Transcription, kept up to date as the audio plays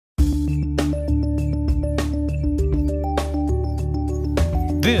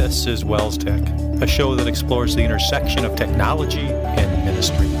This is WELSTech, a show that explores the intersection of technology and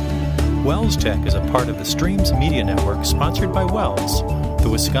ministry. WELSTech is a part of the Streams Media Network sponsored by WELS, the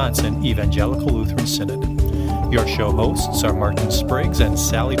Wisconsin Evangelical Lutheran Synod. Your show hosts are Martin Spriggs and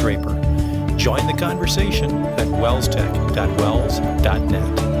Sally Draper. Join the conversation at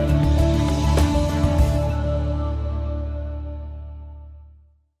wellstech.wels.net.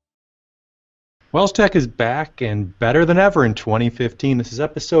 WELSTech is back and better than ever in 2015. This is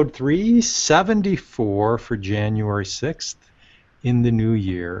episode 374 for January 6th in the new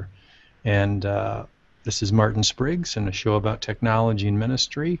year. And this is Martin Spriggs and a show about technology and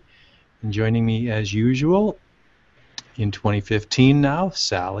ministry. And joining me as usual in 2015 now,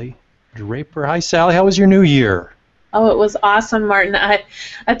 Sally Draper. Hi, Sally. How was your new year? Oh, it was awesome, Martin. I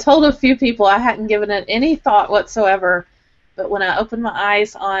told a few people I hadn't given it any thought whatsoever, but when I opened my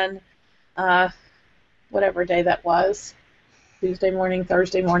eyes on whatever day that was, Tuesday morning,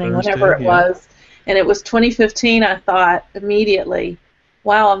 Thursday morning, whatever it was, and it was 2015, I thought immediately,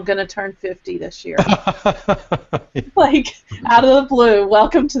 wow, I'm going to turn 50 this year. Like, out of the blue,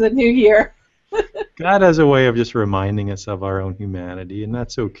 welcome to the new year. God has a way of just reminding us of our own humanity, and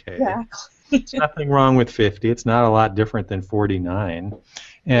that's okay. Exactly. There's nothing wrong with 50. It's not a lot different than 49.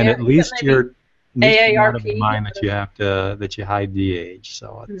 And at least you're not of the mind that you have to hide the age.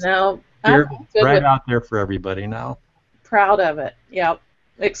 So it's right out there for everybody now. Proud of it. Yep.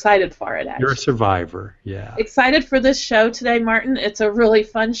 Excited for it, actually. You're a survivor, yeah. Excited for this show today, Martin. It's a really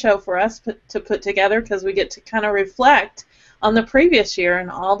fun show for us to put together because we get to kind of reflect on the previous year and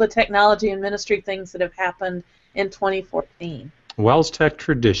all the technology and ministry things that have happened in 2014. WELSTech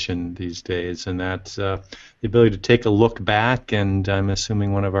tradition these days, and that's the ability to take a look back, and I'm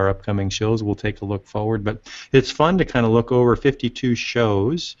assuming one of our upcoming shows will take a look forward. But it's fun to kind of look over 52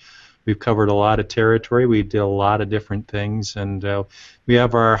 shows. We've covered a lot of territory. We did a lot of different things, and we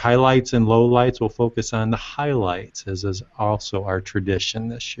have our highlights and lowlights. We'll focus on the highlights, as is also our tradition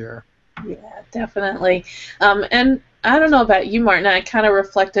this year. Yeah, definitely. And I don't know about you, Martin. I kind of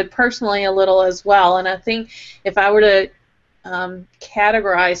reflected personally a little as well, and I think if I were to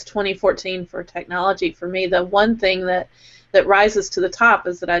categorize 2014 for technology, for me, the one thing that rises to the top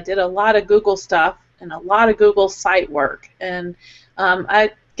is that I did a lot of Google stuff and a lot of Google site work, and I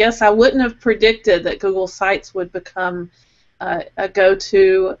guess I wouldn't have predicted that Google Sites would become a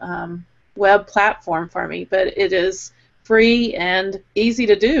go-to web platform for me, but it is free and easy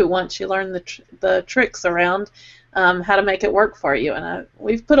to do once you learn the tricks around how to make it work for you. And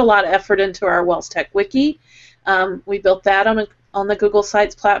we've put a lot of effort into our WELSTech wiki. We built that on the Google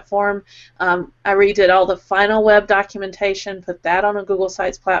Sites platform. I redid all the final web documentation, put that on a Google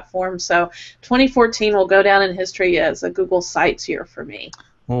Sites platform. So 2014 will go down in history as a Google Sites year for me.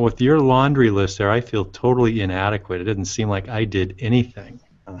 Well, with your laundry list there, I feel totally inadequate. It didn't seem like I did anything.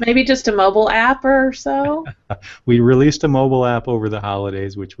 Maybe just a mobile app or so? We released a mobile app over the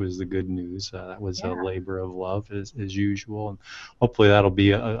holidays, which was the good news. That was a labor of love, as usual, and hopefully that'll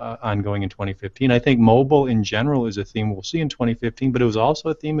be ongoing in 2015. I think mobile in general is a theme we'll see in 2015, but it was also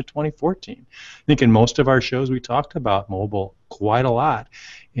a theme of 2014. I think in most of our shows we talked about mobile quite a lot,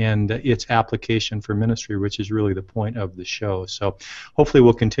 and its application for ministry, which is really the point of the show. So hopefully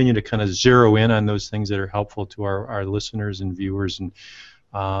we'll continue to kind of zero in on those things that are helpful to our listeners and viewers. And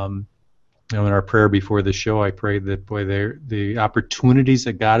in our prayer before the show, I prayed that, the opportunities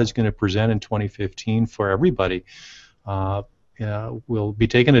that God is going to present in 2015 for everybody will be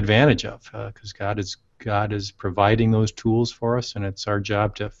taken advantage of, because God is providing those tools for us, and it's our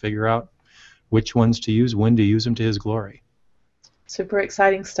job to figure out which ones to use, when to use them to His glory. Super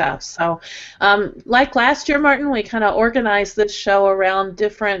exciting stuff. So, like last year, Martin, we kind of organized this show around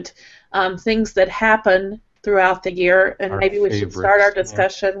different things that happen throughout the year, and maybe we should start our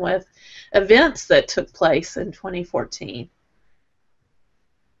discussion with events that took place in 2014.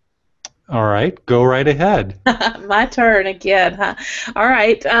 All right, go right ahead. My turn again, huh? All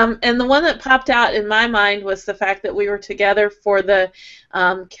right, and the one that popped out in my mind was the fact that we were together for the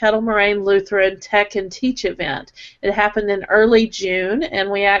Kettle Moraine Lutheran Tech and Teach event. It happened in early June, and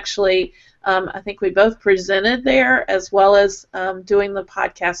we actually I think we both presented there, as well as doing the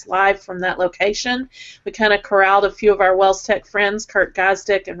podcast live from that location. We kind of corralled a few of our WELSTech friends, Kurt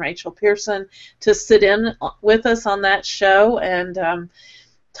Gosdick and Rachel Pearson, to sit in with us on that show, and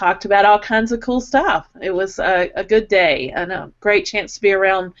talked about all kinds of cool stuff. It was a good day and a great chance to be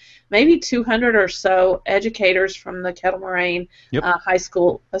around maybe 200 or so educators from the Kettle Moraine High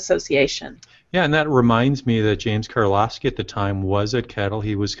School Association. Yeah, and that reminds me that James Karlofsky at the time was at Kettle.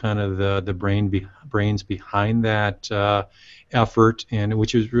 He was kind of the brains behind that effort, and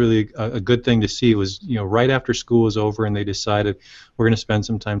which was really a good thing to see. It was, right after school was over, and they decided we're going to spend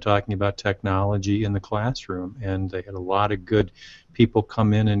some time talking about technology in the classroom, and they had a lot of good people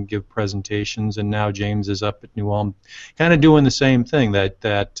come in and give presentations. And now James is up at New Ulm kind of doing the same thing,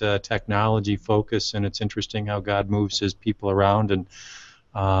 that technology focus. And it's interesting how God moves his people around, and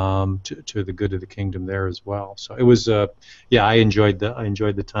to the good of the kingdom there as well. So it was, yeah, I enjoyed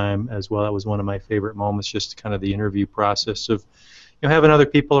the time as well. That was one of my favorite moments, just kind of the interview process of, having other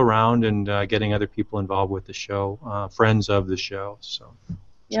people around and getting other people involved with the show, friends of the show. So.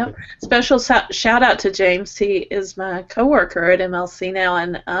 Yep. Special shout out to James. He is my coworker at MLC now,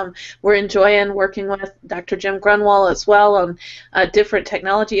 and we're enjoying working with Dr. Jim Grunwald as well on different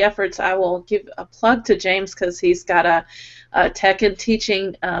technology efforts. I will give a plug to James because he's got a tech and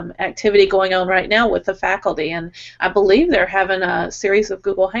teaching activity going on right now with the faculty, and I believe they're having a series of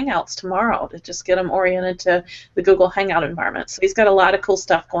Google Hangouts tomorrow to just get them oriented to the Google Hangout environment. So he's got a lot of cool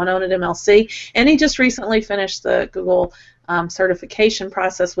stuff going on at MLC, and he just recently finished the Google certification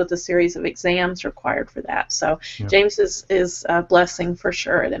process with a series of exams required for that. So yeah. James is a blessing for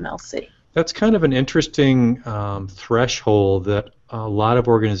sure at MLC. That's kind of an interesting threshold that a lot of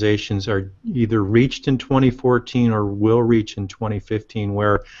organizations are either reached in 2014 or will reach in 2015,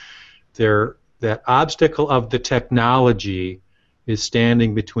 where that obstacle of the technology is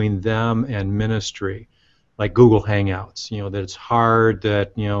standing between them and ministry. Like Google Hangouts, that it's hard,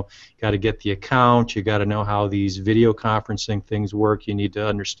 that, got to get the account, you got to know how these video conferencing things work, you need to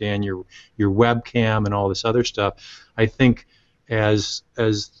understand your webcam and all this other stuff. I think as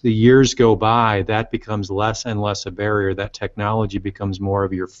the years go by, that becomes less and less a barrier. That technology becomes more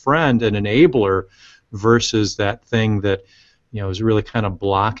of your friend, an enabler, versus that thing that, is really kind of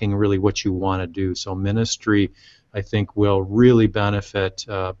blocking really what you want to do. So ministry, I think, will really benefit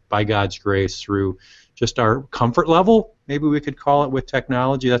by God's grace through just our comfort level, maybe we could call it, with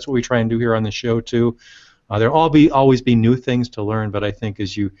technology. That's what we try and do here on the show too. There'll always be new things to learn, but I think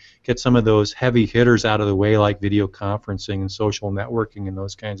as you get some of those heavy hitters out of the way, like video conferencing and social networking and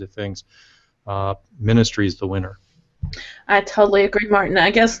those kinds of things, ministry is the winner. I totally agree, Martin.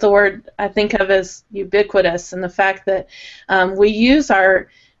 I guess the word I think of is ubiquitous, and the fact that we use our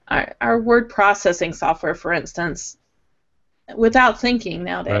word processing software, for instance, without thinking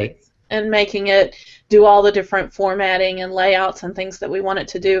nowadays. Right. And making it do all the different formatting and layouts and things that we want it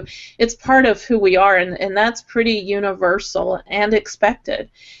to do. It's part of who we are, and that's pretty universal and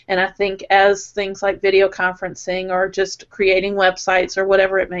expected. And I think as things like video conferencing or just creating websites or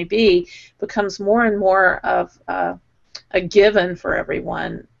whatever it may be becomes more and more of a given for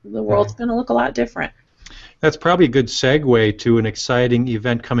everyone, the world's going to look a lot different. That's probably a good segue to an exciting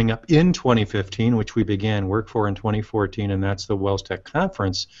event coming up in 2015, which we began work for in 2014, and that's the WELSTech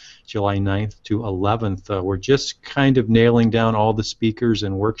Conference, July 9th to 11th. We're just kind of nailing down all the speakers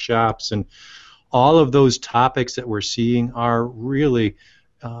and workshops, and all of those topics that we're seeing are really,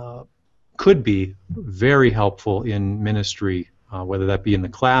 could be very helpful in ministry, whether that be in the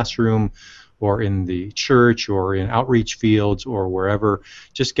classroom, or in the church, or in outreach fields, or wherever.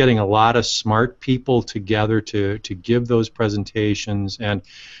 Just getting a lot of smart people together to give those presentations, and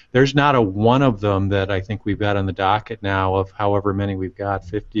there's not a one of them that I think we've got on the docket now, of however many we've got,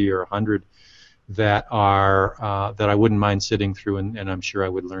 50 or 100, that are that I wouldn't mind sitting through, and I'm sure I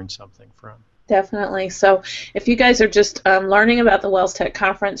would learn something from. Definitely. So if you guys are just learning about the WELSTech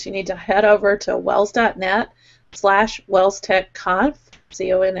Conference, you need to head over to wels.net/WELSTechConf,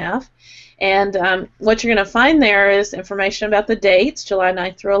 CONF. And what you're going to find there is information about the dates, July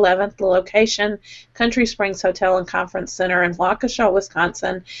 9th through 11th, the location, Country Springs Hotel and Conference Center in Waukesha,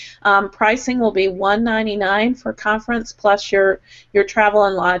 Wisconsin. Pricing will be $199 for conference, plus your travel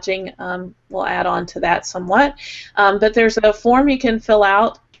and lodging will add on to that somewhat. But there's a form you can fill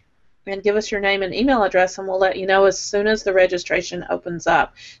out and give us your name and email address, and we'll let you know as soon as the registration opens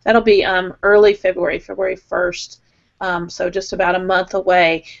up. That'll be early February 1st. So just about a month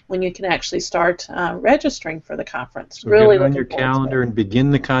away when you can actually start registering for the conference. So really get it on your calendar and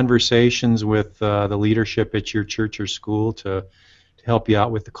begin the conversations with the leadership at your church or school to help you out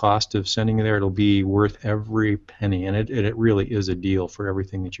with the cost of sending you there. It'll be worth every penny, and it really is a deal for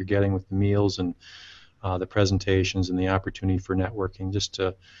everything that you're getting with the meals and the presentations and the opportunity for networking. Just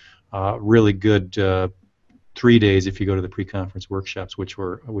a really good 3 days if you go to the pre-conference workshops, which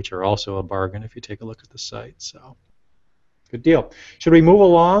are also a bargain if you take a look at the site. So. Good deal. Should we move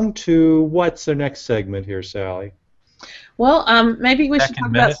along to what's the next segment here, Sally? Well, maybe we should talk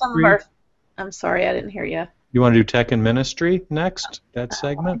about some of our... I'm sorry, I didn't hear you. You want to do tech and ministry next, that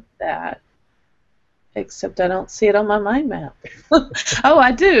segment? That. Except I don't see it on my mind map. Oh,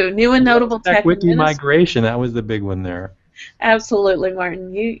 I do. New and notable tech wiki migration, that was the big one there. Absolutely,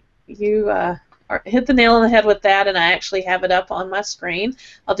 Martin. Hit the nail on the head with that, and I actually have it up on my screen.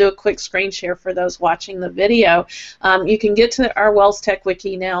 I'll do a quick screen share for those watching the video. You can get to our WELSTech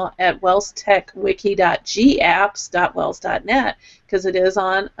wiki now at welstechwiki.gapps.wels.net because it is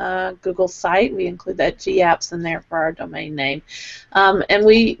on Google's site. We include that gapps in there for our domain name. And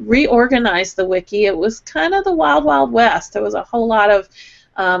we reorganized the wiki. It was kind of the wild, wild west. There was a whole lot of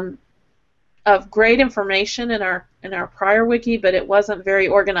great information in our prior wiki, but it wasn't very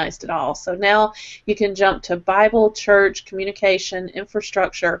organized at all. So now you can jump to Bible, church, communication,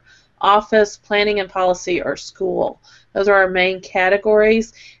 infrastructure, office, planning and policy, or school. Those are our main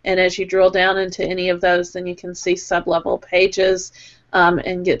categories, and as you drill down into any of those, then you can see sub-level pages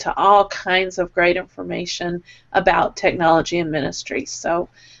and get to all kinds of great information about technology and ministry. So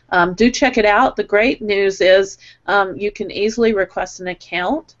do check it out. The great news is you can easily request an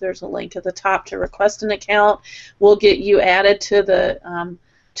account. There's a link at the top to request an account. We'll get you added to the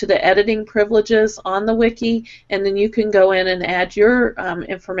editing privileges on the wiki, and then you can go in and add your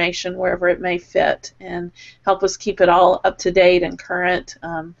information wherever it may fit and help us keep it all up to date and current.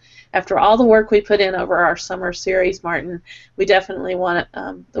 After all the work we put in over our summer series, Martin, we definitely want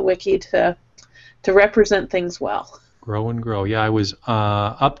the wiki to represent things well. Grow and grow. Yeah, I was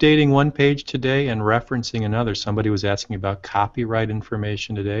updating one page today and referencing another. Somebody was asking about copyright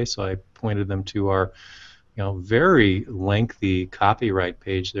information today, so I pointed them to our very lengthy copyright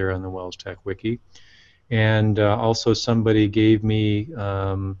page there on the WELSTech wiki. And also somebody gave me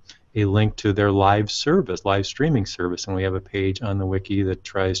a link to their live streaming service, and we have a page on the wiki that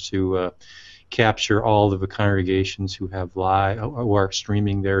tries to capture all of the congregations who are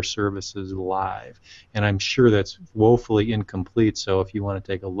streaming their services live. And I'm sure that's woefully incomplete, so if you want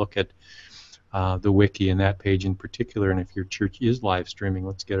to take a look at the wiki and that page in particular, and if your church is live streaming,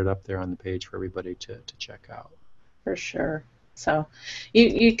 let's get it up there on the page for everybody to check out. For sure. So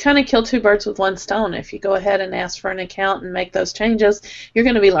you kind of kill two birds with one stone. If you go ahead and ask for an account and make those changes, you're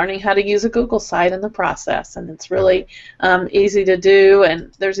going to be learning how to use a Google site in the process, and it's really easy to do.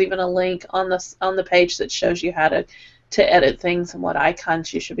 And there's even a link on the page that shows you how to edit things and what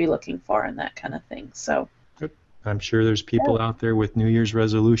icons you should be looking for and that kind of thing. So I'm sure there's people out there with New Year's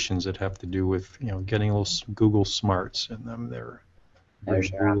resolutions that have to do with getting a little Google smarts in them. They're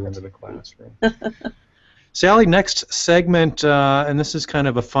bringing Google into the classroom. Sally, next segment, and this is kind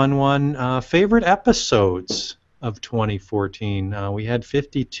of a fun one, favorite episodes of 2014. We had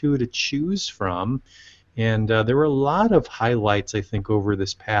 52 to choose from, and there were a lot of highlights, I think, over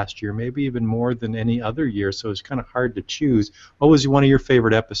this past year, maybe even more than any other year, so it's kind of hard to choose. What was one of your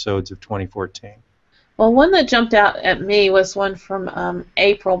favorite episodes of 2014? Well, one that jumped out at me was one from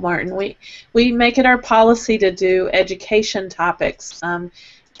April, Martin. We make it our policy to do education topics.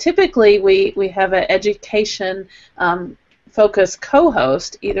 Typically, we have an education focused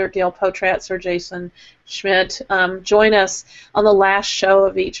co-host, either Gail Potratz or Jason Schmidt, join us on the last show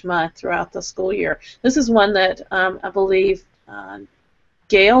of each month throughout the school year. This is one that I believe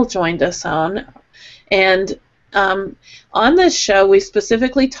Gail joined us on, and on this show we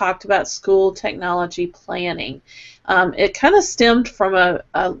specifically talked about school technology planning. It kind of stemmed from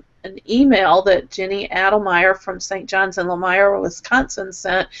an email that Jenny Adelmeyer from St. John's in Lamire, Wisconsin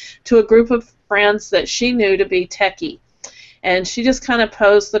sent to a group of friends that she knew to be techie. And she just kind of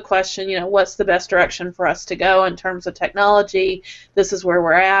posed the question, what's the best direction for us to go in terms of technology? This is where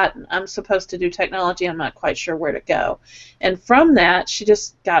we're at. I'm supposed to do technology. I'm not quite sure where to go. And from that, she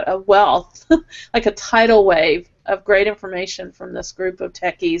just got a wealth, like a tidal wave of great information from this group of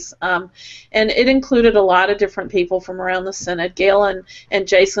techies. And it included a lot of different people from around the Synod. Gail and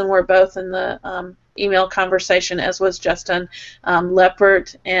Jason were both in the email conversation, as was Justin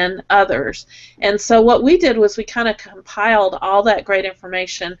Leppert and others. And so what we did was we kind of compiled all that great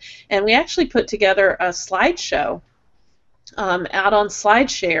information, and we actually put together a slideshow out on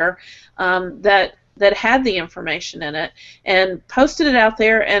SlideShare that had the information in it, and posted it out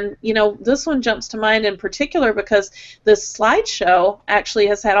there. And this one jumps to mind in particular because this slideshow actually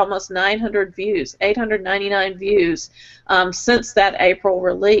has had almost 900 views, 899 views since that April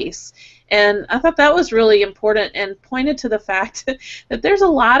release. And I thought that was really important and pointed to the fact that there's a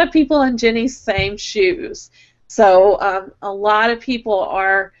lot of people in Jenny's same shoes. So a lot of people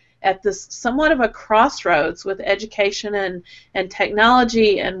are at this somewhat of a crossroads with education and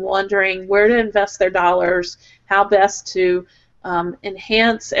technology, and wondering where to invest their dollars, how best to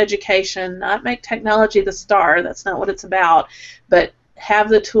enhance education, not make technology the star, that's not what it's about, but have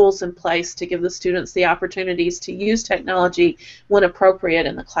the tools in place to give the students the opportunities to use technology when appropriate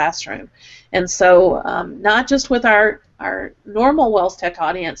in the classroom. And so not just with our our normal WELSTech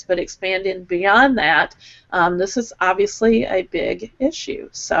audience, but expanding beyond that, this is obviously a big issue.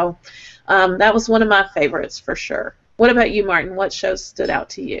 So that was one of my favorites for sure. What about you, Martin? What shows stood out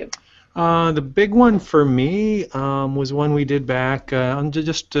to you? The big one for me was one we did back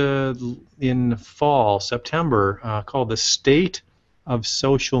just in fall, September, called The State of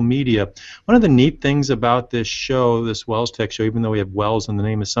Social Media. One of the neat things about this show, this WELSTech show, even though we have WELS in the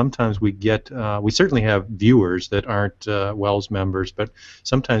name, is sometimes we get, we certainly have viewers that aren't WELS members, but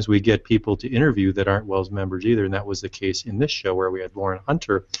sometimes we get people to interview that aren't WELS members either, and that was the case in this show where we had Lauren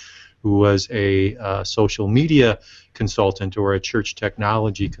Hunter, who was a social media consultant or a church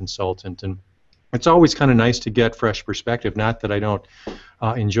technology consultant. And it's always kind of nice to get fresh perspective. Not that I don't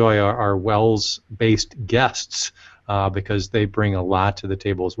enjoy our WELS-based guests because they bring a lot to the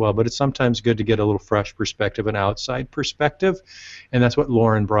table as well. But it's sometimes good to get a little fresh perspective, an outside perspective. And that's what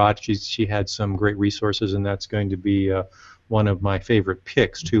Lauren brought. She had some great resources, and that's going to be one of my favorite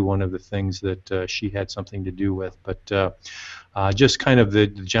picks, too, one of the things that she had something to do with. But just kind of the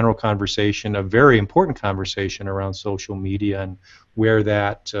general conversation, a very important conversation around social media and where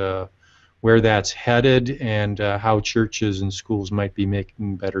that's headed and how churches and schools might be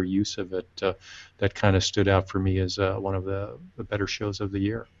making better use of it. That kind of stood out for me as one of the better shows of the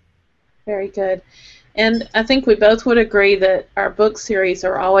year. Very good. And I think we both would agree that our book series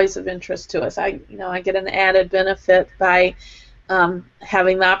are always of interest to us. I get an added benefit by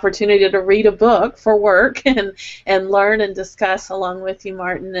having the opportunity to read a book for work and learn and discuss along with you,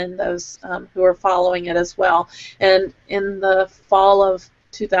 Martin, and those who are following it as well. And in the fall of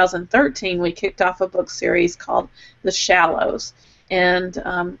 2013, we kicked off a book series called The Shallows.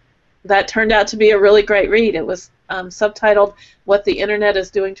 And that turned out to be a really great read. It was subtitled What the Internet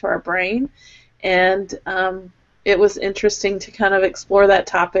is Doing to Our Brain. And it was interesting to kind of explore that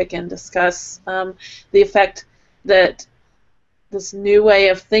topic and discuss the effect that this new way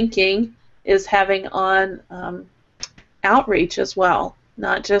of thinking is having on outreach as well.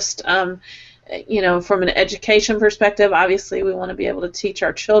 Not just, from an education perspective. Obviously, we want to be able to teach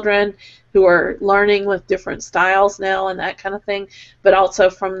our children who are learning with different styles now and that kind of thing, but also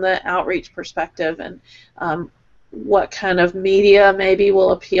from the outreach perspective and what kind of media maybe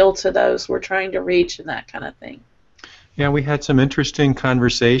will appeal to those we're trying to reach and that kind of thing. Yeah, we had some interesting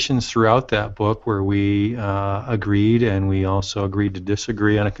conversations throughout that book where we agreed, and we also agreed to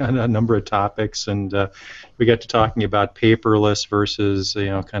disagree on a number of topics, and we got to talking about paperless versus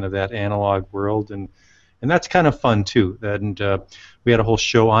kind of that analog world, and that's kind of fun too. And we had a whole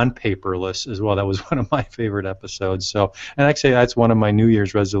show on paperless as well. That was one of my favorite episodes. So, and actually, that's one of my New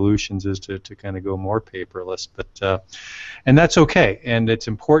Year's resolutions is to kind of go more paperless. But and that's okay. And it's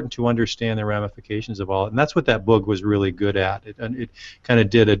important to understand the ramifications of all it. And that's what that book was really good at. It kind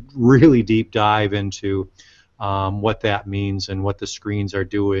of did a really deep dive into what that means and what the screens are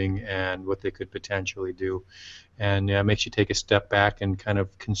doing and what they could potentially do, and makes you take a step back and kind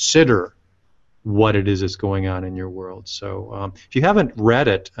of consider what it is that's going on in your world. So if you haven't read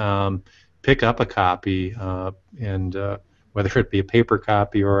it, pick up a copy, and whether it be a paper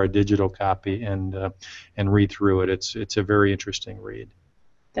copy or a digital copy, and read through it. It's a very interesting read.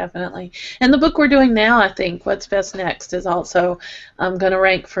 Definitely. And the book we're doing now, I think, What's Best Next, is also going to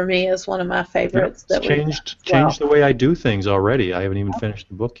rank for me as one of my favorites. It's changed the way I do things already. I haven't even finished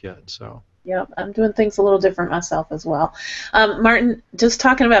the book yet, so. Yep, I'm doing things a little different myself as well. Martin, just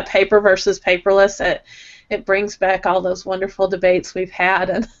talking about paper versus paperless, it brings back all those wonderful debates we've had.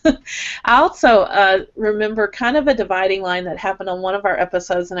 And I also remember kind of a dividing line that happened on one of our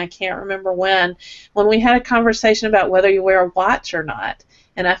episodes, and I can't remember when we had a conversation about whether you wear a watch or not.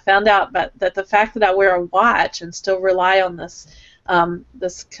 And I found out that the fact that I wear a watch and still rely on this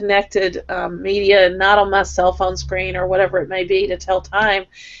this connected media, not on my cell phone screen or whatever it may be to tell time,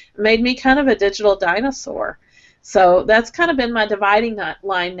 made me kind of a digital dinosaur. So that's kind of been my dividing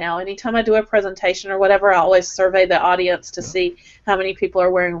line now. Anytime I do a presentation or whatever, I always survey the audience to see how many people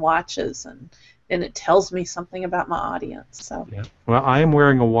are wearing watches, and it tells me something about my audience. So. Yeah. Well, I am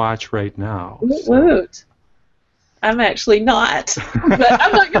wearing a watch right now. Woot woot. I'm actually not, but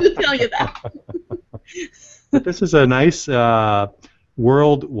I'm not going to tell you that. But this is a nice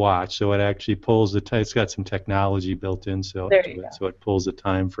world watch, so it actually pulls the time. It's got some technology built in, so it pulls the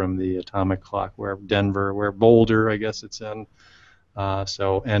time from the atomic clock where Boulder, I guess it's in.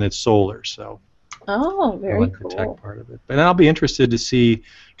 And it's solar, so. Oh, very cool. The tech part of it. But I'll be interested to see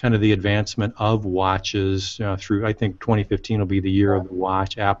kind of the advancement of watches through. I think 2015 will be the year of the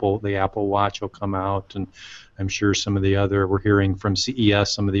watch. The Apple Watch will come out, and I'm sure some of the other, we're hearing from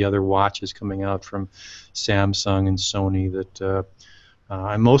CES, some of the other watches coming out from Samsung and Sony that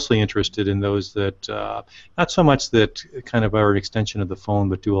I'm mostly interested in those that not so much that kind of are an extension of the phone,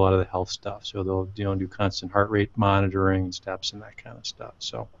 but do a lot of the health stuff. So they'll do constant heart rate monitoring, steps, and that kind of stuff.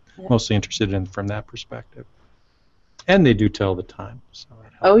 So Yeah. mostly interested in from that perspective. And they do tell the time, so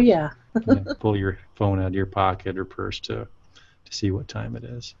that Oh helps. yeah. Yeah, pull your phone out of your pocket or purse to see what time it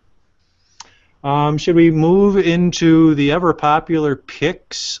is. Should we move into the ever popular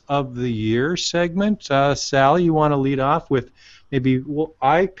picks of the year segment? Sally, you want to lead off with maybe? Well,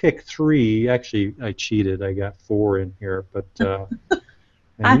 I picked three. Actually, I cheated. I got four in here, but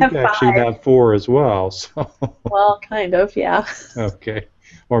and I you have actually 5. have four as well. So Well, kind of, yeah. okay,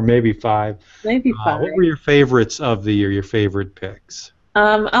 or maybe five. Maybe What 5. were your favorites of the year? Your favorite picks?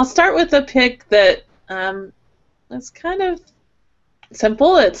 I'll start with a pick that is kind of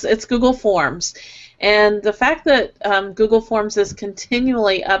simple. It's Google Forms, and the fact that Google Forms is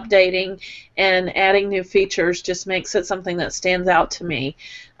continually updating and adding new features just makes it something that stands out to me.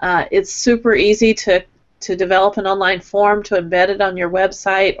 It's super easy to develop an online form, to embed it on your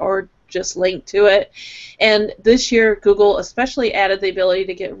website, or just link to it. And this year, Google especially added the ability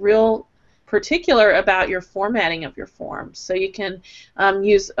to get real particular about your formatting of your forms. So you can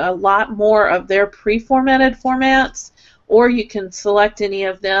use a lot more of their pre-formatted formats, or you can select any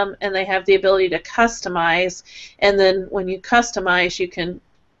of them and they have the ability to customize. And then when you customize, you can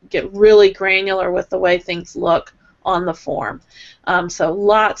get really granular with the way things look on the form. So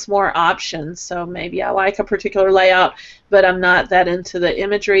lots more options. So maybe I like a particular layout, but I'm not that into the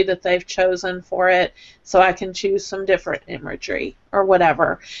imagery that they've chosen for it, so I can choose some different imagery or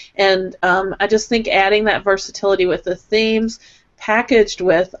whatever. And I just think adding that versatility with the themes, packaged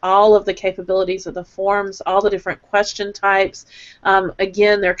with all of the capabilities of the forms, all the different question types.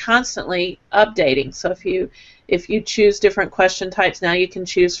 Again, they're constantly updating. So if you choose different question types, now you can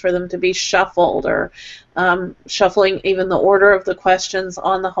choose for them to be shuffled, or shuffling even the order of the questions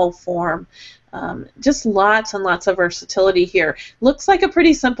on the whole form. Just lots and lots of versatility here. Looks like a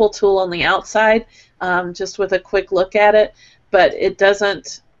pretty simple tool on the outside, just with a quick look at it, but it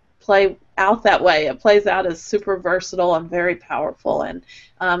doesn't play out that way. It plays out as super versatile and very powerful, and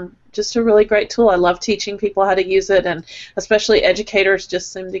just a really great tool. I love teaching people how to use it, and especially educators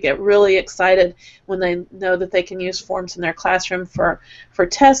just seem to get really excited when they know that they can use forms in their classroom for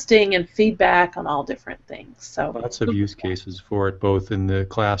testing and feedback on all different things. So lots of use cases for it, both in the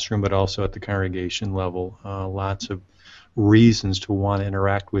classroom but also at the congregation level. Lots of reasons to want to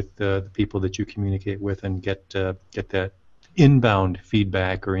interact with the people that you communicate with and get that inbound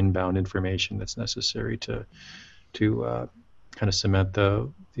feedback or inbound information that's necessary to kind of cement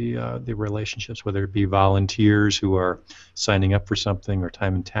the relationships, whether it be volunteers who are signing up for something, or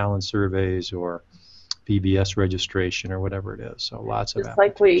time and talent surveys, or PBS registration, or whatever it is. So lots of just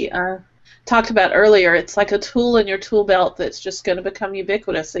like we applications. talked about earlier, it's like a tool in your tool belt that's just going to become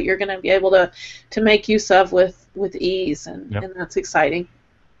ubiquitous, that you're going to be able to make use of with ease, and, Yep. and that's exciting.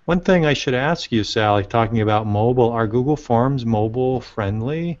 One thing I should ask you, Sally, talking about mobile, are Google Forms mobile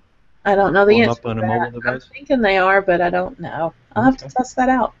friendly? I don't know Pull the them answer up to on a mobile that. I'm device? thinking they are, but I don't know. I'll have to Okay. test that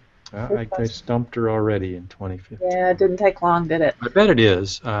out. Good I question. stumped her already in 2015. Yeah, it didn't take long, did it? I bet it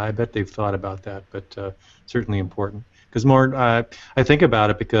is. I bet they've thought about that, but certainly important. Because I think about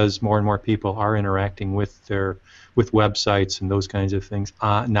it because more and more people are interacting with websites and those kinds of things,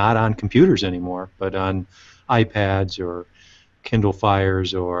 not on computers anymore, but on iPads or Kindle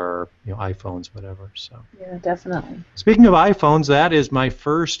Fires or iPhones, whatever. So, Yeah, definitely. speaking of iPhones, that is my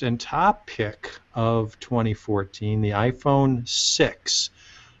first and top pick of 2014, the iPhone 6.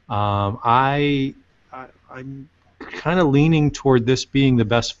 I'm kind of leaning toward this being the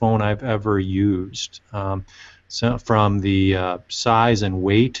best phone I've ever used. So from the size and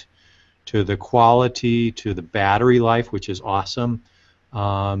weight to the quality to the battery life, which is awesome,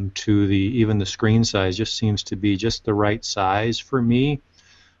 to even the screen size, just seems to be just the right size for me.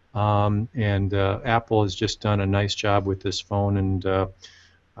 And Apple has just done a nice job with this phone, and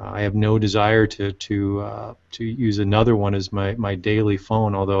I have no desire to use another one as my daily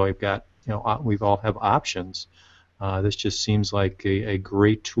phone. Although I've got we've all have options. This just seems like a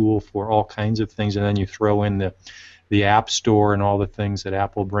great tool for all kinds of things, and then you throw in the App Store and all the things that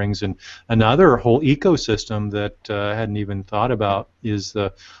Apple brings, and another whole ecosystem that I hadn't even thought about is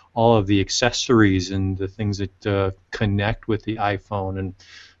all of the accessories and the things that connect with the iPhone. And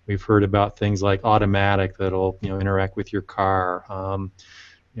we've heard about things like automatic that'll interact with your car,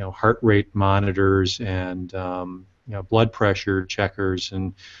 heart rate monitors, and blood pressure checkers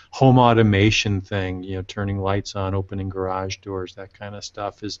and home automation thing, turning lights on, opening garage doors, that kind of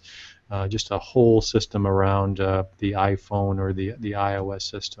stuff is just a whole system around the iPhone or the iOS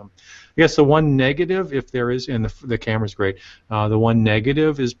system. I guess the one negative, if there is, and the camera's great, the one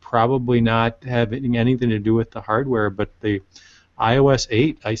negative is probably not having anything to do with the hardware, but the iOS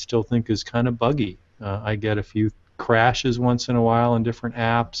 8 I still think is kind of buggy. I get a few crashes once in a while in different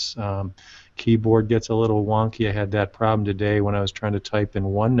apps. Keyboard gets a little wonky. I had that problem today when I was trying to type in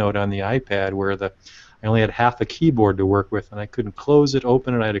OneNote on the iPad where I only had half a keyboard to work with, and I couldn't close it,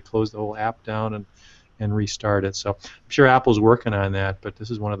 open it. I had to close the whole app down and restart it. So I'm sure Apple's working on that, but this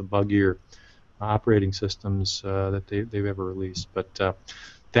is one of the buggier operating systems that they've ever released. But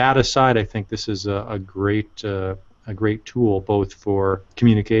that aside, I think this is a great tool both for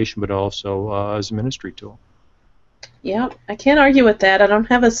communication but also as a ministry tool. Yeah, I can't argue with that. I don't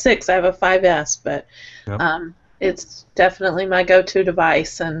have a 6, I have a 5S, but Yep. it's definitely my go-to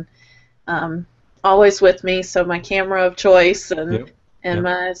device and always with me, so my camera of choice and Yep. and Yep.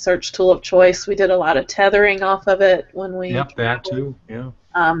 my search tool of choice. We did a lot of tethering off of it when we Yep, that traveled. too.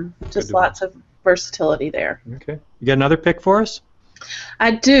 Yeah. Just lots of versatility there. Okay. You got another pick for us? I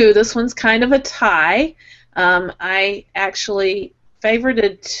do. This one's kind of a tie. I actually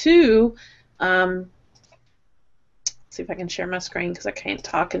favorited two. See if I can share my screen because I can't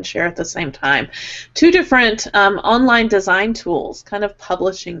talk and share at the same time. Two different online design tools, kind of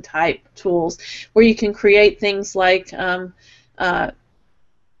publishing type tools, where you can create things like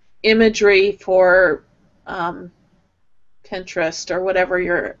imagery for Pinterest or whatever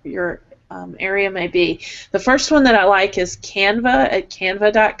your area may be. The first one that I like is Canva at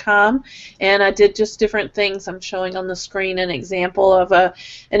canva.com, and I did just different things. I'm showing on the screen an example of an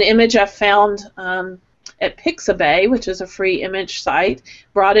image I found at Pixabay, which is a free image site,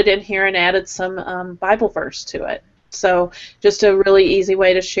 brought it in here and added some Bible verse to it. So just a really easy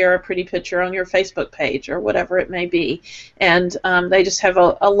way to share a pretty picture on your Facebook page or whatever it may be. And they just have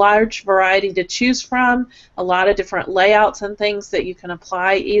a large variety to choose from, a lot of different layouts and things that you can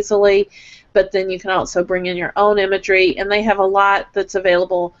apply easily, but then you can also bring in your own imagery, and they have a lot that's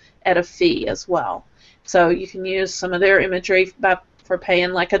available at a fee as well. So you can use some of their imagery for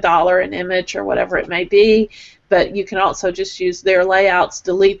paying like $1 an image or whatever it may be, but you can also just use their layouts,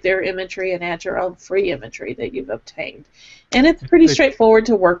 delete their imagery, and add your own free imagery that you've obtained. And it's pretty straightforward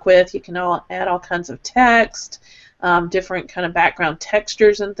to work with. You can add all kinds of text, different kind of background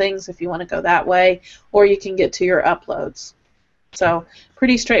textures and things if you want to go that way, or you can get to your uploads. So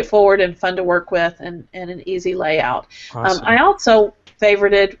pretty straightforward and fun to work with, and an easy layout. Awesome. I also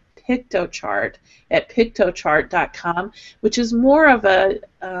favorited PictoChart at pictochart.com, which is more of a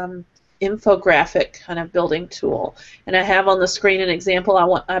infographic kind of building tool. And I have on the screen an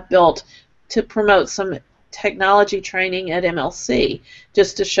example I built to promote some technology training at MLC,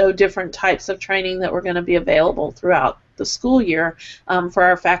 just to show different types of training that were going to be available throughout the school year for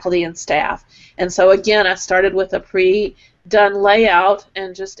our faculty and staff. And so again, I started with a pre-done layout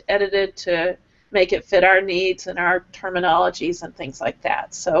and just edited to make it fit our needs and our terminologies and things like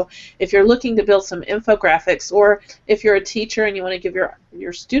that. So if you're looking to build some infographics, or if you're a teacher and you want to give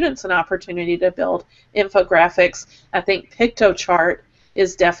your students an opportunity to build infographics, I think PictoChart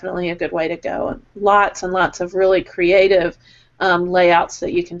is definitely a good way to go. And lots of really creative layouts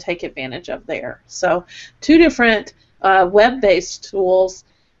that you can take advantage of there. So two different web-based tools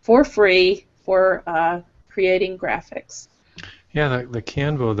for free for creating graphics. Yeah, the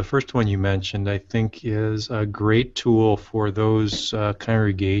Canva, the first one you mentioned, I think is a great tool for those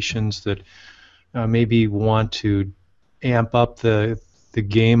congregations that maybe want to amp up the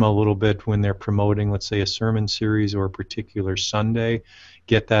game a little bit when they're promoting, let's say, a sermon series or a particular Sunday.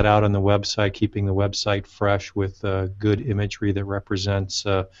 Get that out on the website, keeping the website fresh with good imagery that represents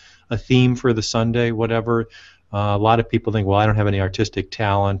a theme for the Sunday, whatever. A lot of people think, well, I don't have any artistic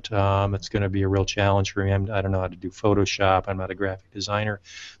talent. It's going to be a real challenge for me. I don't know how to do Photoshop. I'm not a graphic designer.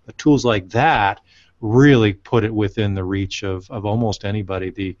 But tools like that really put it within the reach of almost anybody.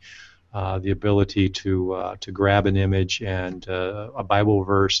 The ability to grab an image and a Bible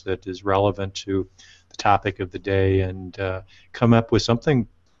verse that is relevant to the topic of the day and come up with something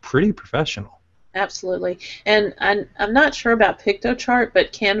pretty professional. Absolutely. And I'm not sure about PictoChart,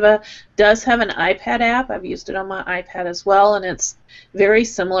 but Canva does have an iPad app. I've used it on my iPad as well, and it's very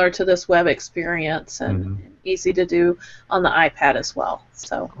similar to this web experience and easy to do on the iPad as well.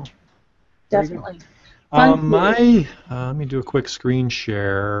 So Cool. definitely. Let me do a quick screen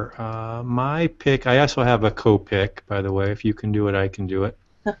share. My pick, I also have a co-pick, by the way. If you can do it, I can do it.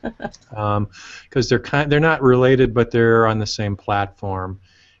 Because they're not related, but they're on the same platform.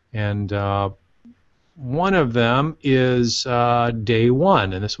 And one of them is Day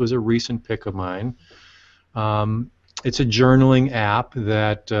One, and this was a recent pick of mine. It's a journaling app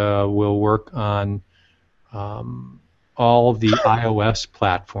that will work on all of the iOS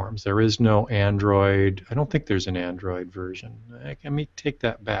platforms. There is no Android. I don't think there's an Android version. Let me take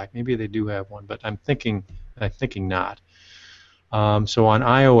that back. Maybe they do have one, but I'm thinking not. So on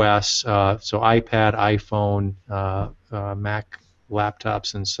iOS, so iPad, iPhone, Mac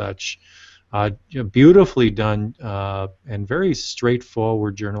laptops and such, beautifully done and very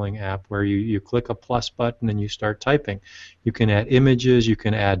straightforward journaling app where you click a plus button and you start typing. You can add images, you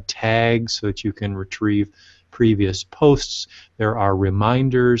can add tags so that you can retrieve previous posts. There are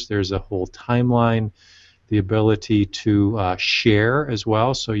reminders, there's a whole timeline, the ability to share as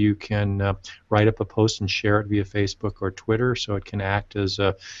well, so you can write up a post and share it via Facebook or Twitter, so it can act as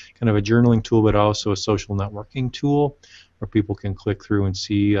a kind of a journaling tool but also a social networking tool where people can click through and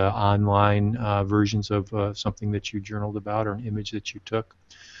see online versions of something that you journaled about or an image that you took.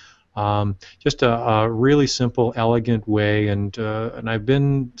 Just a really simple, elegant way, and I've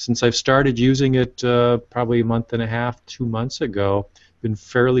been, since I've started using it probably a month and a half, 2 months ago, been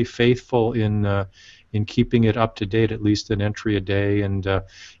fairly faithful in keeping it up to date, at least an entry a day, and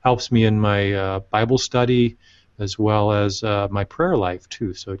helps me in my Bible study as well as my prayer life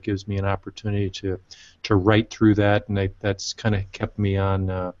too. So it gives me an opportunity to write through that, and that's kind of kept me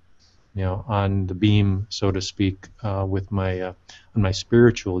on on the beam, so to speak, with my on my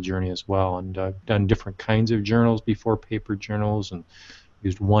spiritual journey as well. And I've done different kinds of journals before, paper journals, and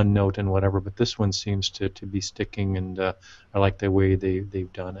used OneNote and whatever, but this one seems to be sticking, and I like the way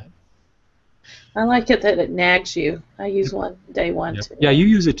they've done it. I like it that it nags you. I use Day One Yep. too. Yeah, you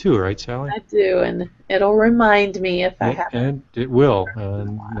use it too, right, Sally? I do, and it'll remind me if I haven't. And it will,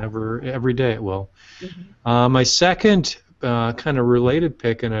 never every day it will. Mm-hmm. My second kind of related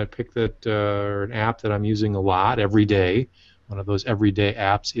pick, and a pick that or an app that I'm using a lot every day, one of those everyday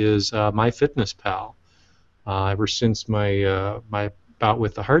apps, is MyFitnessPal. Ever since my bout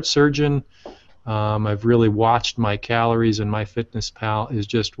with the heart surgeon, I've really watched my calories, and MyFitnessPal is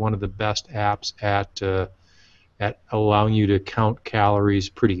just one of the best apps at allowing you to count calories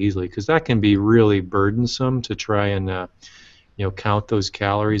pretty easily, because that can be really burdensome to try and count those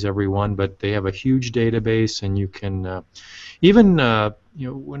calories every one. But they have a huge database, and you can even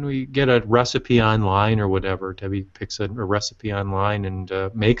when we get a recipe online or whatever, Debbie picks a recipe online and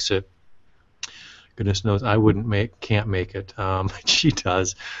makes it. Goodness knows I can't make it. She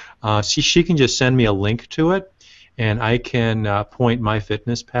does. She can just send me a link to it, and I can point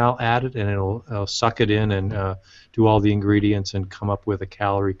MyFitnessPal at it, and it'll suck it in and do all the ingredients and come up with a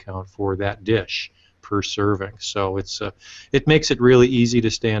calorie count for that dish per serving. So it makes it really easy to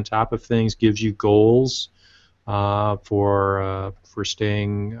stay on top of things. Gives you goals for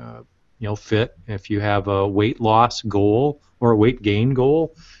staying fit. If you have a weight loss goal or a weight gain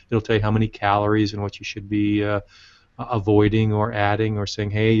goal, it'll tell you how many calories and what you should be avoiding or adding, or saying,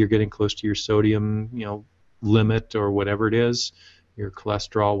 hey, you're getting close to your sodium limit or whatever it is, your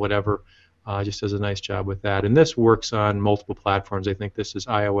cholesterol, whatever. Just does a nice job with that. And this works on multiple platforms. I think this is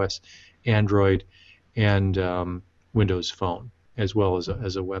iOS, Android, and Windows Phone, as well as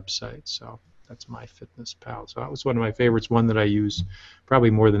a website. So that's MyFitnessPal. So that was one of my favorites, one that I use probably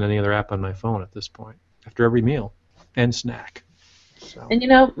more than any other app on my phone at this point, after every meal and snack. So. And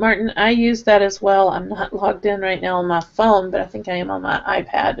Martin, I use that as well. I'm not logged in right now on my phone, but I think I am on my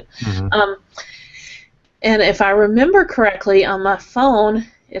iPad. Mm-hmm. And if I remember correctly, on my phone,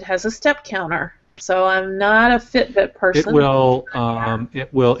 it has a step counter. So I'm not a Fitbit person.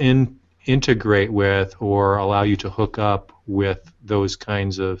 It will integrate with or allow you to hook up with those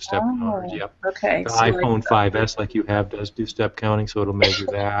kinds of step counters. Yep. Okay. The iPhone 5S, like you have, does do step counting, so it'll measure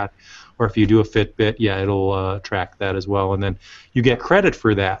that. Or if you do a Fitbit, it'll track that as well, and then you get credit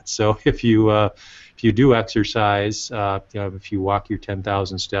for that. So if you do exercise, if you walk your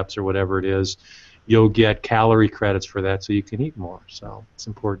 10,000 steps or whatever it is, you'll get calorie credits for that, so you can eat more. So it's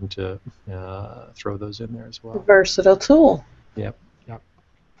important to throw those in there as well. A versatile tool. Yep.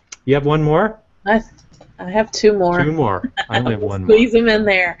 You have one more? I have two more. Two more. I only have one more. Squeeze them in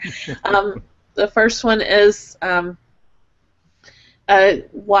there. The first one is a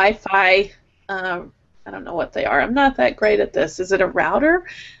Wi-Fi. I don't know what they are. I'm not that great at this. Is it a router?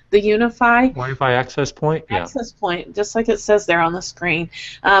 The Unify? Wi-Fi access point? Yeah. Access point, just like it says there on the screen.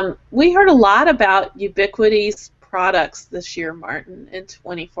 We heard a lot about Ubiquity's products this year, Martin, in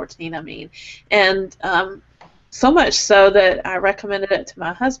 2014, and so much so that I recommended it to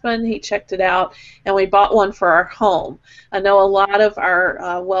my husband. He checked it out, and we bought one for our home. I know a lot of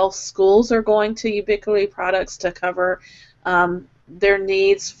our WELS schools are going to Ubiquity products to cover their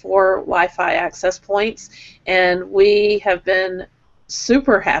needs for Wi-Fi access points, and we have been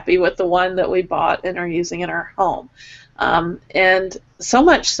super happy with the one that we bought and are using in our home. And so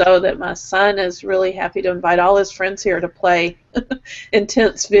much so that my son is really happy to invite all his friends here to play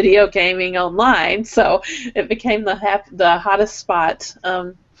intense video gaming online. So it became the hottest spot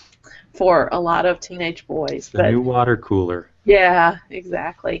for a lot of teenage boys. The new water cooler. Yeah,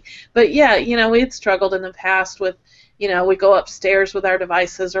 exactly. But yeah, we had struggled in the past with, we go upstairs with our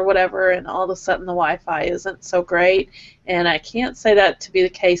devices or whatever, and all of a sudden the Wi-Fi isn't so great. And I can't say that to be the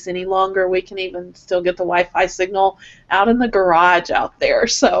case any longer. We can even still get the Wi-Fi signal out in the garage out there.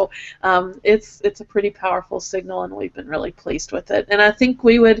 So it's a pretty powerful signal, and we've been really pleased with it. And I think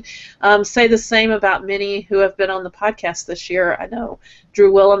we would say the same about many who have been on the podcast this year. I know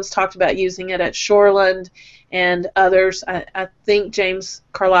Drew Willems talked about using it at Shoreland, and others. I think James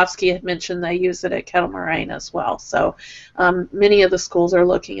Karlofsky had mentioned they use it at Kettle Moraine as well. So many of the schools are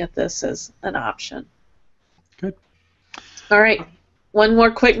looking at this as an option. Good. All right. One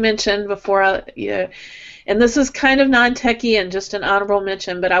more quick mention before and this is kind of non-techy and just an honorable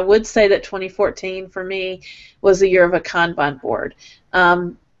mention, but I would say that 2014 for me was the year of a Kanban board.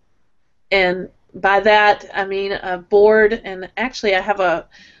 And by that, I mean a board, and actually I have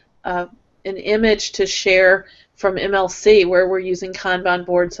an image to share from MLC where we're using Kanban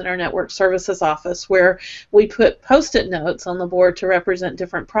boards in our network services office, where we put post-it notes on the board to represent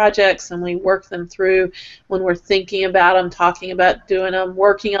different projects, and we work them through when we're thinking about them, talking about doing them,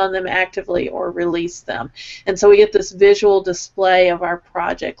 working on them actively, or release them. And so we get this visual display of our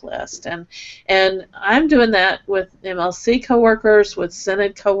project list. And I'm doing that with MLC coworkers, with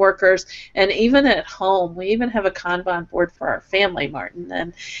Synod coworkers, and even at home. We even have a Kanban board for our family,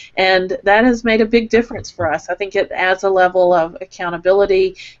 Martin, and that has made a big difference for us. I think it adds a level of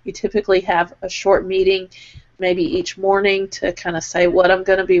accountability. You typically have a short meeting, maybe each morning, to kind of say what I'm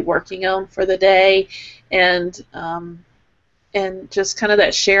going to be working on for the day, and just kind of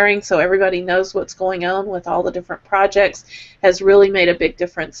that sharing so everybody knows what's going on with all the different projects has really made a big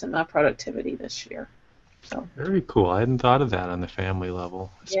difference in my productivity this year. So. Very cool. I hadn't thought of that on the family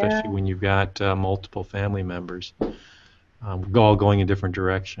level, especially when you've got multiple family members all going in different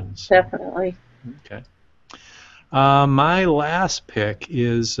directions. Definitely. Okay. My last pick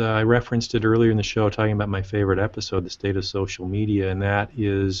is, I referenced it earlier in the show talking about my favorite episode, The State of Social Media, and that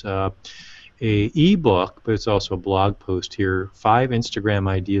is a ebook, but it's also a blog post here, 5 Instagram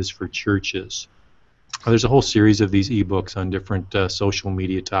Ideas for Churches. There's a whole series of these ebooks on different social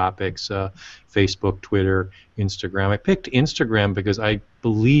media topics, Facebook, Twitter, Instagram. I picked Instagram because I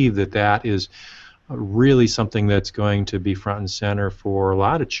believe that is really something that's going to be front and center for a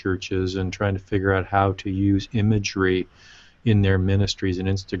lot of churches, and trying to figure out how to use imagery in their ministries. And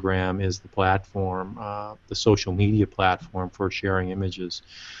Instagram is the platform, the social media platform for sharing images.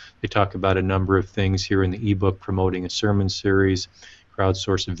 They talk about a number of things here in the ebook: promoting a sermon series,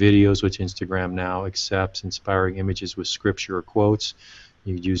 crowdsourced videos, which Instagram now accepts, inspiring images with scripture or quotes.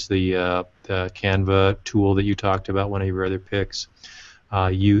 You use the Canva tool that you talked about, one of your other picks.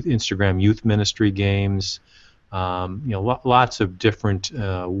 Instagram youth ministry games, lots of different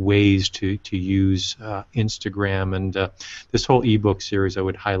ways to use Instagram, and this whole ebook series I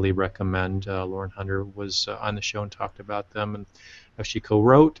would highly recommend. Lauren Hunter was on the show and talked about them, and she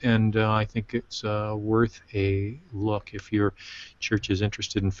co-wrote, and I think it's worth a look if your church is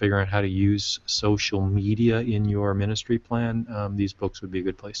interested in figuring out how to use social media in your ministry plan. These books would be a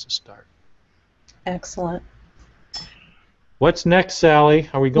good place to start. Excellent. What's next, Sally?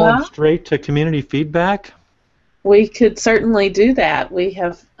 Are we going straight to community feedback? We could certainly do that. We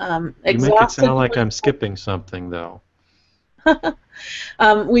have exhausted. You make it sound like I'm skipping something, though.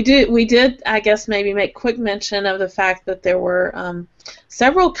 We did, I guess, maybe make quick mention of the fact that there were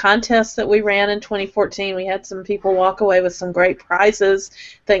several contests that we ran in 2014. We had some people walk away with some great prizes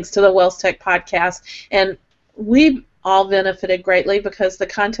thanks to the WELSTech podcast, and we all benefited greatly because the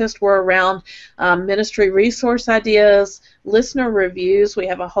contests were around ministry resource ideas, listener reviews. We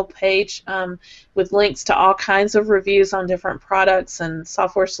have a whole page with links to all kinds of reviews on different products and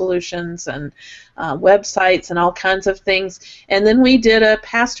software solutions and websites and all kinds of things. And then we did a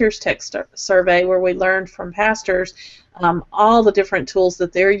pastor's tech survey where we learned from pastors all the different tools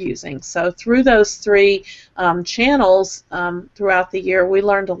that they're using. So through those 3 channels throughout the year, we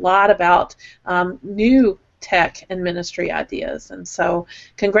learned a lot about new tech and ministry ideas. And so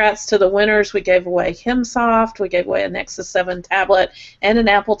congrats to the winners. We gave away HymnSoft, we gave away a Nexus 7 tablet, and an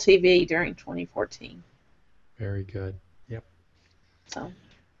Apple TV during 2014. Very good. Yep. So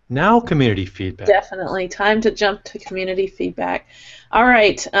Now community feedback. Definitely. Time to jump to community feedback. All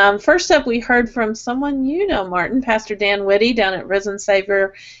right. First up, we heard from someone you know, Martin, Pastor Dan Whitty down at Risen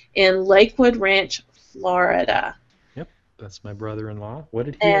Savior in Lakewood Ranch, Florida. Yep, that's my brother-in-law. What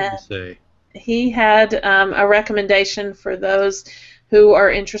did he have to And say? he had a recommendation for those who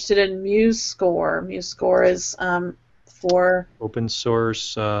are interested in MuseScore. MuseScore is for Open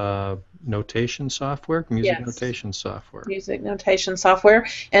source notation software, music yes, notation software. music notation software,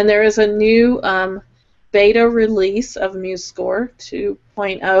 and there is a new beta release of MuseScore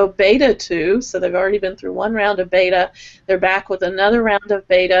 2.0 beta 2, so they've already been through one round of beta. They're back with another round of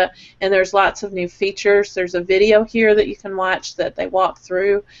beta, and there's lots of new features. There's a video here that you can watch that they walk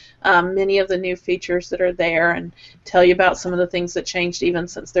through many of the new features that are there and tell you about some of the things that changed even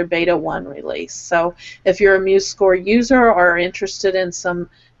since their beta 1 release. So if you're a MuseScore user or are interested in some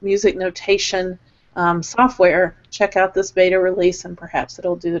music notation software, check out this beta release and perhaps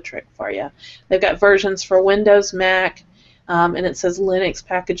it'll do the trick for you. They've got versions for Windows, Mac, and it says Linux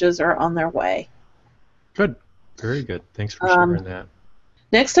packages are on their way. Good. Very good. Thanks for sharing that.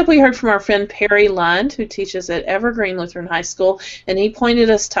 Next up, we heard from our friend Perry Lund, who teaches at Evergreen Lutheran High School, and he pointed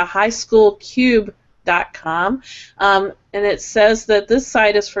us to highschoolcube.com, and it says that this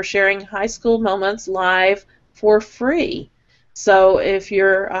site is for sharing high school moments live for free. So if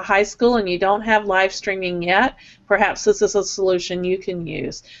you're a high school and you don't have live streaming yet, perhaps this is a solution you can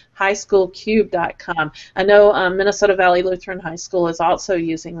use. highschoolcube.com. I know Minnesota Valley Lutheran High School is also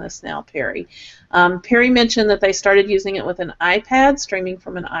using this now, Perry. Perry mentioned that they started using it with an iPad, streaming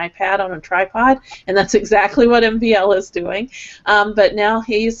from an iPad on a tripod, and that's exactly what MVL is doing. But now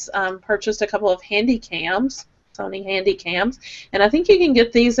he's purchased a couple of handy cams, Sony handy cams, and I think you can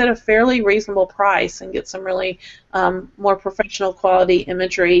get these at a fairly reasonable price and get some really more professional quality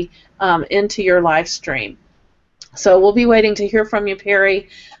imagery into your live stream. So we'll be waiting to hear from you, Perry,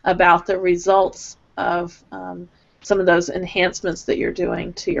 about the results of some of those enhancements that you're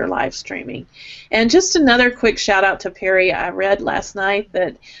doing to your live streaming. And just another quick shout out to Perry. I read last night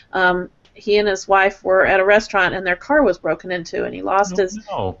that he and his wife were at a restaurant and their car was broken into, and he lost his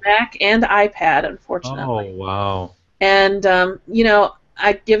Mac and iPad, unfortunately. Oh, wow. And, you know,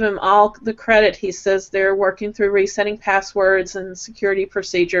 I give him all the credit. He says they're working through resetting passwords and security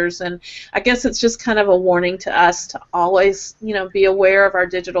procedures, and I guess it's just kind of a warning to us to always, you know, be aware of our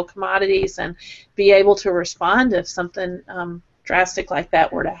digital commodities and be able to respond if something drastic like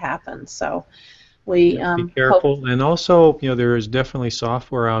that were to happen. So we be careful, and also, you know, there is definitely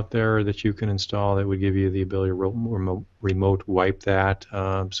software out there that you can install that would give you the ability to remote wipe that,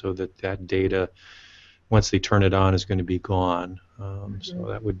 so that that data, once they turn it on, is going to be gone. So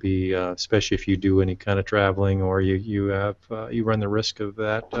that would be, especially if you do any kind of traveling or you run the risk of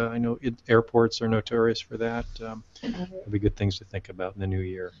that. I know airports are notorious for that. It'd be good things to think about in the new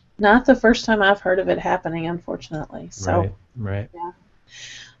year. Not the first time I've heard of it happening, unfortunately. So, right. Yeah.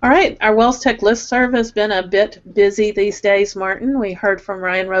 All right, our WELSTech listserv has been a bit busy these days, Martin. We heard from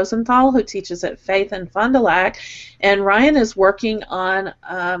Ryan Rosenthal, who teaches at Faith in Fond du Lac, and Ryan is working on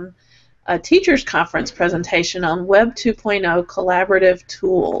a teacher's conference presentation on Web 2.0 collaborative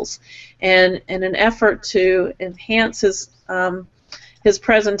tools. And in an effort to enhance his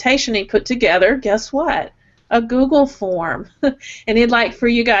presentation, he put together, guess what? A Google form. And he'd like for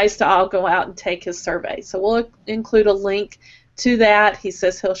you guys to all go out and take his survey. So we'll include a link to that. He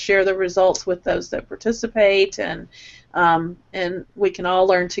says he'll share the results with those that participate, and we can all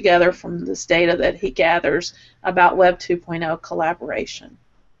learn together from this data that he gathers about Web 2.0 collaboration.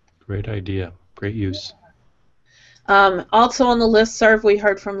 Great idea. Great use. Also on the listserv, we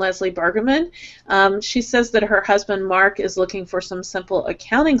heard from Leslie Bergerman. She says that her husband Mark is looking for some simple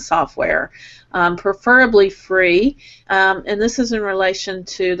accounting software, preferably free, and this is in relation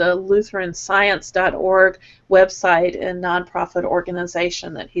to the LutheranScience.org website and nonprofit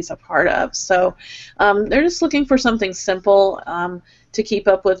organization that he's a part of. So they're just looking for something simple to keep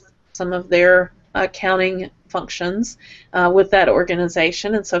up with some of their accounting functions with that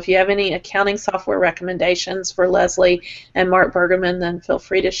organization. And so if you have any accounting software recommendations for Leslie and Mark Bergerman, then feel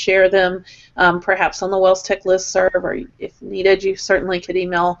free to share them, perhaps on the WELSTech listserv, or if needed, you certainly could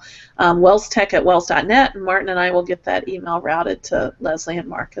email WELSTech@wels.net, and Martin and I will get that email routed to Leslie and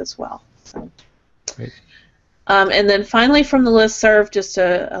Mark as well. So. Great. And then finally from the listserv, just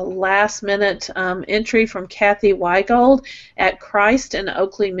a last-minute entry from Kathy Weigold at Christ in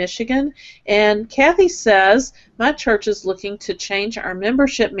Oakley, Michigan. And Kathy says, my church is looking to change our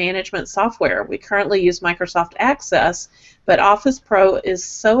membership management software. We currently use Microsoft Access, but Office Pro is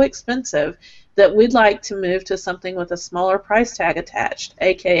so expensive that we'd like to move to something with a smaller price tag attached,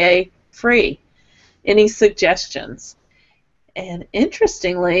 aka free. Any suggestions? And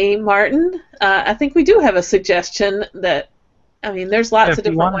interestingly, Martin, I think we do have a suggestion that, I mean, there's Yeah, lots of if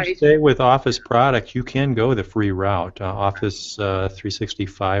you different want to ways. stay with Office products, you can go the free route. Office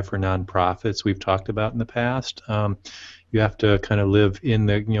 365 for nonprofits, we've talked about in the past. You have to kind of live in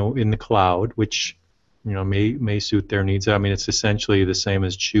the in the cloud, which may suit their needs. I mean, it's essentially the same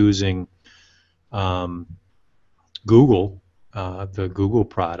as choosing um, Google, the Google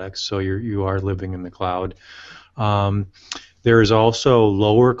products. So you are living in the cloud. Um, there is also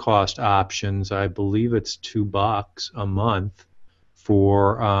lower cost options. I believe it's $2 a month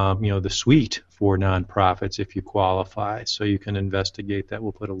for the suite for nonprofits if you qualify. So you can investigate that.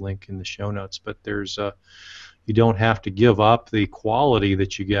 We'll put a link in the show notes. But there's you don't have to give up the quality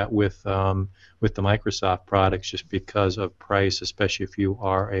that you get with the Microsoft products just because of price, especially if you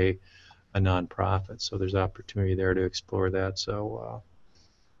are a nonprofit. So there's opportunity there to explore that. So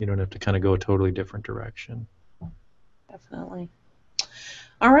you don't have to kind of go a totally different direction. Definitely.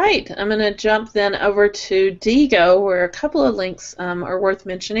 All right, I'm going to jump then over to Digo, where a couple of links are worth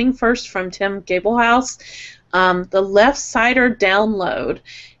mentioning. First, from Tim Gablehouse, the left-sider download.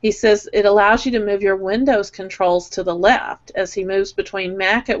 He says it allows you to move your Windows controls to the left. As he moves between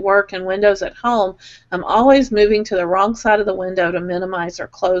Mac at work and Windows at home, I'm always moving to the wrong side of the window to minimize or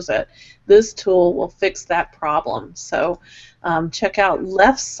close it. This tool will fix that problem. So check out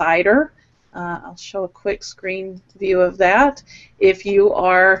left-sider. I'll show a quick screen view of that. If you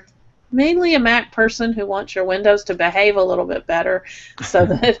are mainly a Mac person who wants your Windows to behave a little bit better so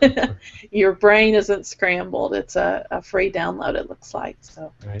that your brain isn't scrambled, it's a free download, it looks like.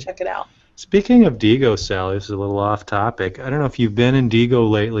 So check it out. Speaking of Digo, Sally, this is a little off topic. I don't know if you've been in Digo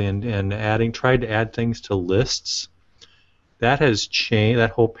lately and tried to add things to lists. That has changed.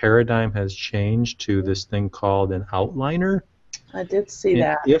 That whole paradigm has changed to this thing called an outliner. I did see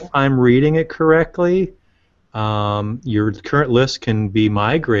that. If I'm reading it correctly, your current list can be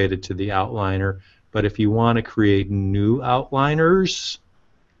migrated to the outliner, but if you want to create new outliners,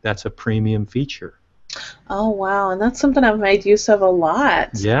 that's a premium feature. Oh, wow, and that's something I've made use of a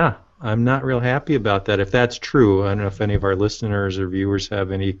lot. Yeah, I'm not real happy about that. If that's true, I don't know if any of our listeners or viewers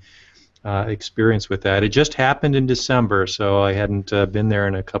have any experience with that. It just happened in December, so I hadn't been there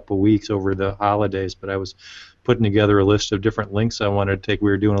in a couple weeks over the holidays, but I was putting together a list of different links I wanted to take.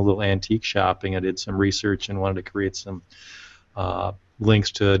 We were doing a little antique shopping. I did some research and wanted to create some links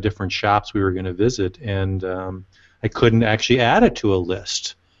to different shops we were going to visit, and I couldn't actually add it to a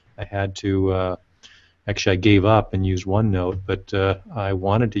list. I had to actually I gave up and used OneNote, but I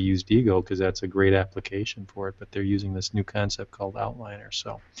wanted to use Digo because that's a great application for it, but they're using this new concept called Outliner.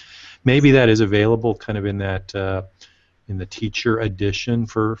 So maybe that is available kind of in that in the teacher edition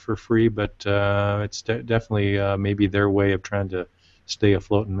for free, but it's definitely maybe their way of trying to stay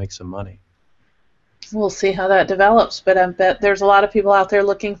afloat and make some money. We'll see how that develops, but I bet there's a lot of people out there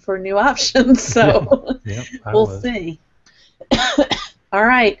looking for new options, so Yep, we'll see. All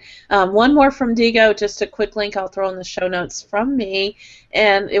right, one more from Digo, just a quick link I'll throw in the show notes from me,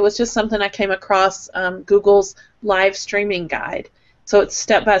 and it was just something I came across, Google's live streaming guide. So it's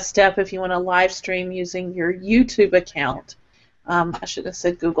step-by-step if you want to live stream using your YouTube account. I should have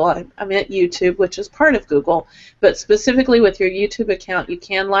said Google. I meant YouTube, which is part of Google. But specifically with your YouTube account, you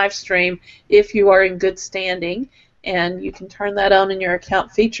can live stream if you are in good standing, and you can turn that on in your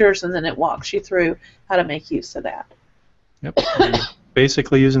account features, and then it walks you through how to make use of that. Yep.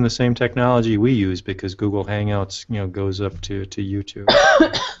 Basically using the same technology we use because Google Hangouts, goes up to YouTube.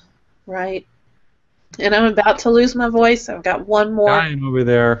 Right. And I'm about to lose my voice. I've got one more. Dying over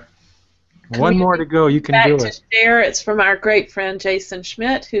there. One more to go. You can do it. Share. It's from our great friend Jason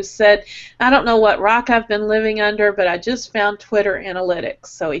Schmidt, who said, I don't know what rock I've been living under, but I just found Twitter Analytics.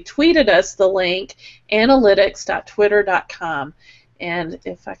 So he tweeted us the link, analytics.twitter.com. And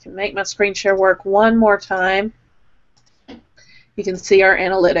if I can make my screen share work one more time, you can see our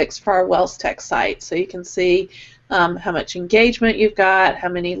analytics for our WELSTech site. So you can see how much engagement you've got, how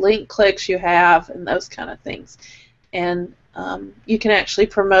many link clicks you have, and those kind of things. And you can actually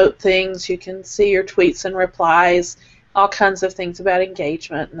promote things. You can see your tweets and replies, all kinds of things about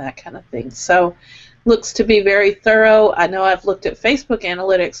engagement and that kind of thing. So looks to be very thorough. I know I've looked at Facebook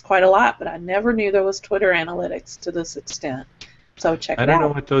analytics quite a lot, but I never knew there was Twitter analytics to this extent. So check it out. I don't know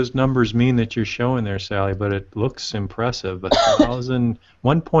what those numbers mean that you're showing there, Sally, but it looks impressive.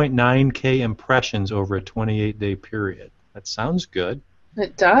 1.9K impressions over a 28-day period. That sounds good.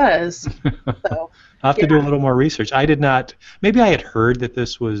 It does. So, I'll have to do a little more research. I did not. Maybe I had heard that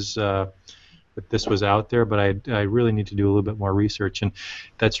this was that this was out there, but I really need to do a little bit more research, and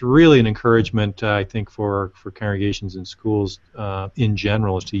that's really an encouragement, I think, for congregations and schools in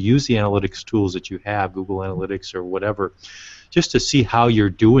general, is to use the analytics tools that you have, Google Analytics or whatever, just to see how you're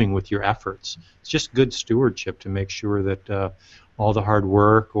doing with your efforts. It's just good stewardship to make sure that all the hard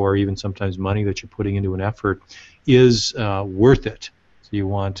work, or even sometimes money that you're putting into an effort, is worth it. So you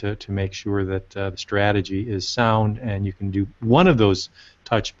want to make sure that the strategy is sound, and you can do one of those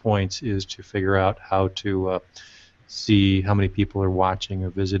touch points is to figure out how to see how many people are watching or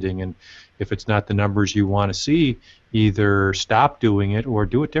visiting, and if it's not the numbers you want to see, either stop doing it or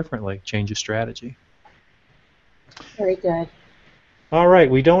do it differently, change your strategy. Very good. All right,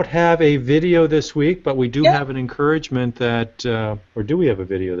 we don't have a video this week, but we do have an encouragement that, or do we have a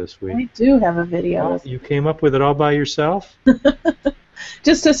video this week? We do have a video. Oh, you came up with it all by yourself?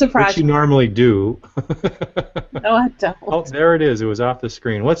 Just a surprise. Which you normally do. No, I don't. Oh, there it is. It was off the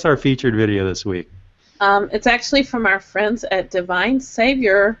screen. What's our featured video this week? It's actually from our friends at Divine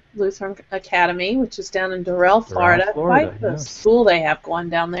Savior Lutheran Academy, which is down in Durrell, Florida. Quite the school they have going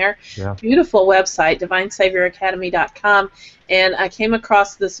down there. Yeah. Beautiful website, divinesavioracademy.com. And I came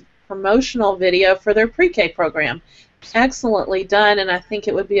across this promotional video for their pre-K program. Excellently done, and I think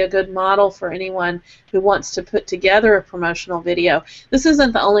it would be a good model for anyone who wants to put together a promotional video. This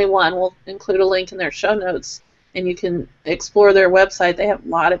isn't the only one. We'll include a link in their show notes, and you can explore their website. They have a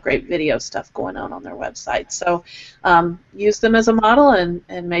lot of great video stuff going on their website. So use them as a model, and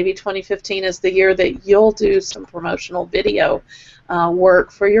maybe 2015 is the year that you'll do some promotional video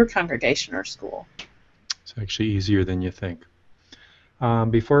work for your congregation or school. It's actually easier than you think.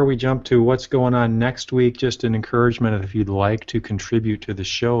 Before we jump to what's going on next week, just an encouragement, if you'd like to contribute to the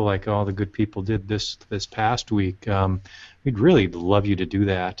show like all the good people did this past week, we'd really love you to do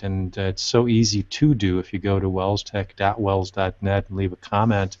that. And it's so easy to do if you go to welsTech.wels.net and leave a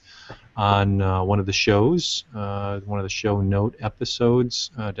comment on one of the shows, one of the show note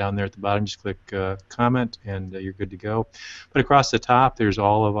episodes. Down there at the bottom, just click comment, and you're good to go. But across the top, there's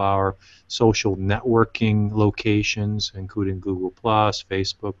all of our social networking locations, including Google+,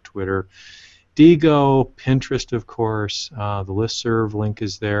 Facebook, Twitter, Digo, Pinterest, of course. The listserv link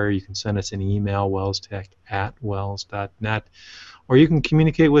is there. You can send us an email, WELSTech@wels.net. Or you can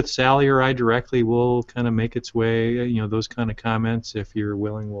communicate with Sally or I directly. We'll kind of make its way, those kind of comments, if you're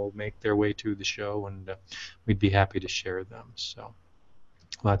willing, will make their way to the show, and we'd be happy to share them. So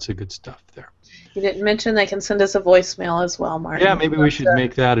lots of good stuff there. You didn't mention they can send us a voicemail as well, Martin. Yeah, maybe we should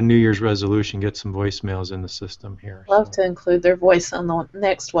make that a New Year's resolution, get some voicemails in the system here. Love to include their voice on the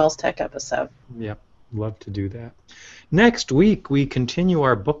next WELSTech episode. Yep, love to do that. Next week, we continue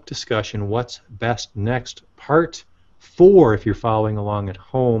our book discussion, What's Best Next, Part 4, if you're following along at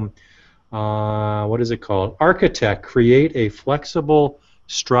home. What is it called? Architect, Create a Flexible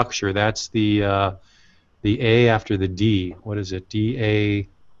Structure. That's the A after the D. What is it? D-A-R-E.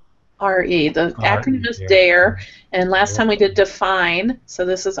 The acronym is DARE, and last time we did Define, so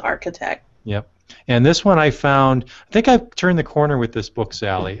this is Architect. Yep. And this one I found, I think I've turned the corner with this book,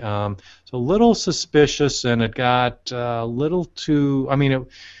 Sally. It's a little suspicious, and it got a little too,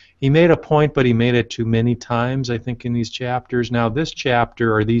 he made a point, but he made it too many times, I think, in these chapters. Now, this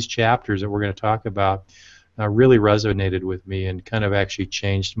chapter, or these chapters that we're going to talk about, really resonated with me and kind of actually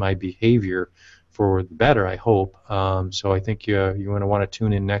changed my behavior for the better, I hope. So I think you're going to want to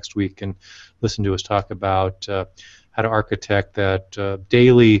tune in next week and listen to us talk about how to architect that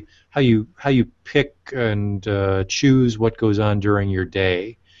daily, how you pick and choose what goes on during your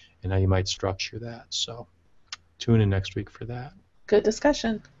day, and how you might structure that. So tune in next week for that. Good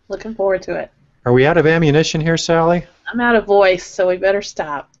discussion. Looking forward to it. Are we out of ammunition here, Sally? I'm out of voice, so we better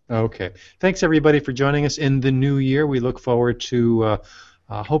stop. Okay. Thanks, everybody, for joining us in the new year. We look forward to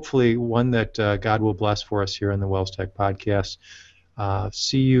hopefully one that God will bless for us here on the WELSTech podcast.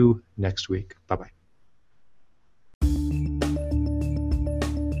 See you next week. Bye-bye.